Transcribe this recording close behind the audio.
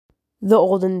The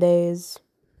olden days.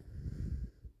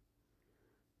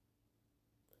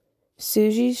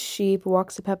 Susie's sheep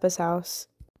walks to Peppa's house.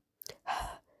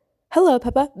 Hello,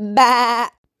 Peppa. Bah!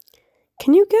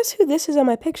 Can you guess who this is on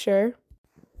my picture?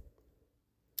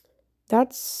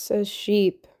 That's a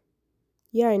sheep.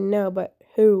 Yeah, I know, but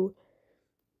who?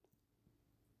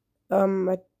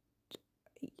 I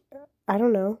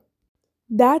don't know.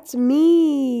 That's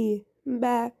me.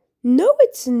 Bah. No,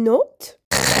 it's not.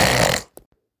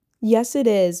 Yes, it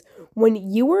is. When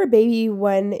you were a baby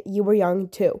when you were young,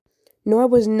 too. No, I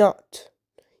was not.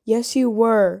 Yes, you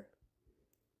were.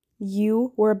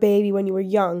 You were a baby when you were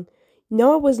young.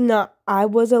 No, I was not. I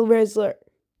was a Rizzler.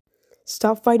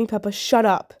 Stop fighting, Peppa. Shut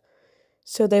up.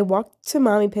 So they walked to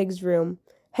Mommy Pig's room.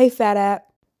 Hey, fat app.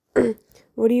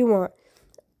 What do you want?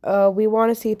 We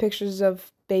want to see pictures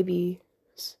of babies.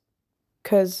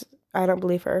 Because I don't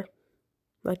believe her.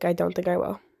 Like, I don't think I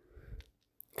will.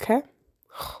 Okay?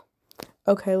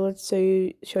 Okay, let's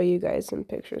show you guys some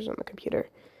pictures on the computer.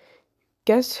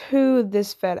 Guess who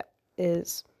this fat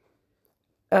is?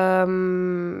 I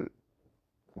don't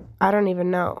even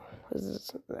know.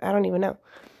 I don't even know.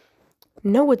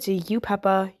 No, it's you,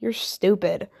 Peppa. You're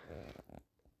stupid.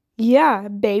 Yeah,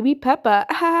 baby Peppa.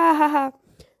 Ha ha ha ha.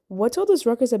 What's all this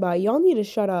ruckus about? Y'all need to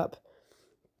shut up.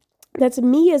 That's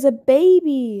me as a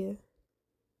baby.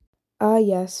 Ah,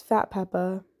 yes, Fat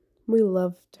Peppa. We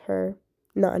loved her.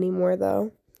 Not anymore,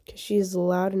 though, because she's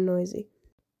loud and noisy.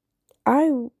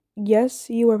 Yes,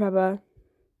 you were Peppa.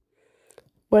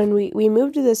 When we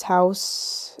moved to this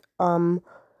house, and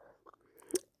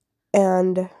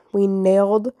we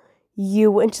nailed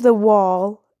you into the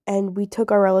wall, and we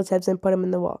took our relatives and put them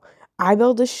in the wall. I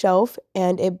built a shelf,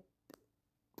 and it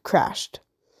crashed.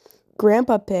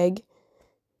 Grandpa Pig,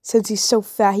 since he's so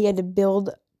fat, he had to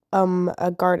build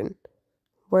a garden.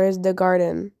 Where's the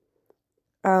garden?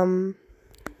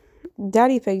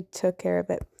 Daddy Pig took care of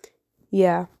it.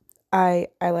 Yeah, I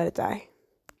let it die.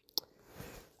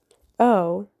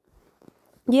 Oh.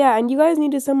 Yeah, and you guys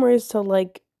needed somewhere to,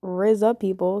 like, raise up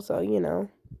people, so, you know.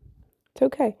 It's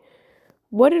okay.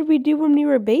 What did we do when we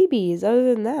were babies other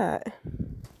than that?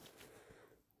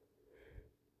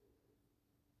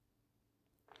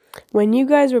 When you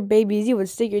guys were babies, you would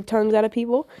stick your tongues out of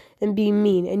people and be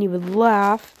mean, and you would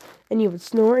laugh, and you would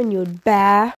snort, and you would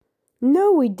bah.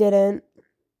 No, we didn't.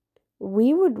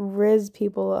 We would rizz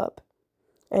people up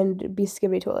and be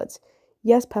skibbity toilets.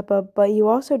 Yes, Peppa, but you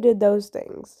also did those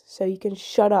things, so you can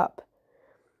shut up.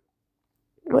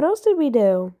 What else did we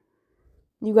do?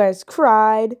 You guys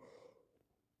cried,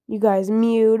 you guys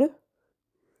mewed,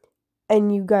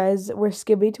 and you guys were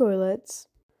skibbity toilets.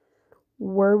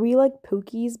 Were we like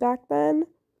Pookies back then?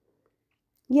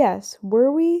 Yes,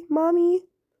 were we, Mommy?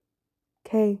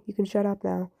 Okay, you can shut up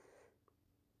now.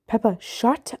 Peppa,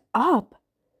 shut up!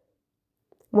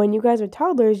 When you guys were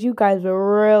toddlers, you guys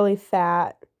were really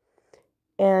fat.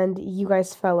 And you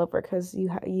guys fell over because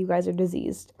you guys are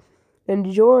diseased. And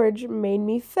George made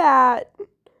me fat.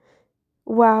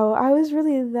 Wow, I was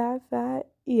really that fat?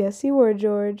 Yes, you were,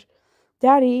 George.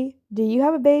 Daddy, do you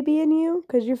have a baby in you?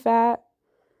 Because you're fat.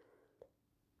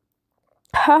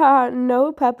 Haha,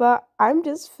 no, Peppa, I'm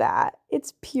just fat.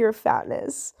 It's pure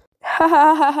fatness. Ha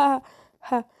ha ha ha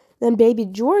ha. Then baby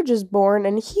George was born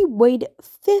and he weighed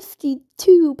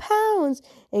 52 pounds.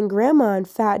 And Grandma and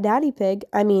Fat Daddy Pig,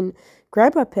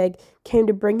 Grandpa Pig, came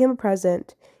to bring him a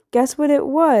present. Guess what it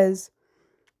was?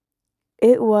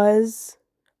 It was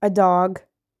a dog.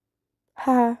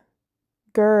 Ha.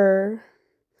 Grr.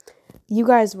 You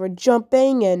guys were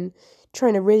jumping and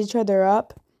trying to raise each other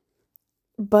up.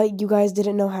 But you guys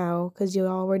didn't know how because you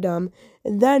all were dumb.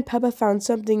 And then Peppa found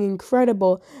something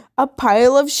incredible. A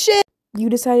pile of shit. You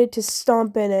decided to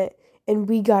stomp in it. And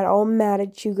we got all mad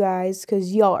at you guys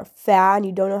because y'all are fat and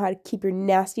you don't know how to keep your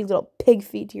nasty little pig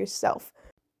feet to yourself.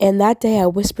 And that day I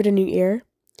whispered in your ear,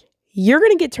 "You're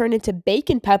going to get turned into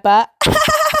bacon, Peppa."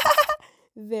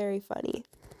 Very funny.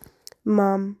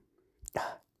 Mom.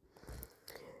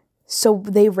 So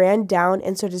they ran down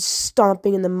and started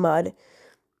stomping in the mud.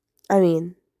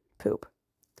 Poop.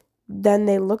 Then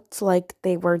they looked like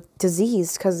they were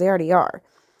diseased because they already are.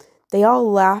 They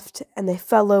all laughed and they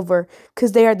fell over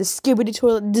because they are the skibbity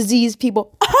toilet disease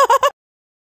people.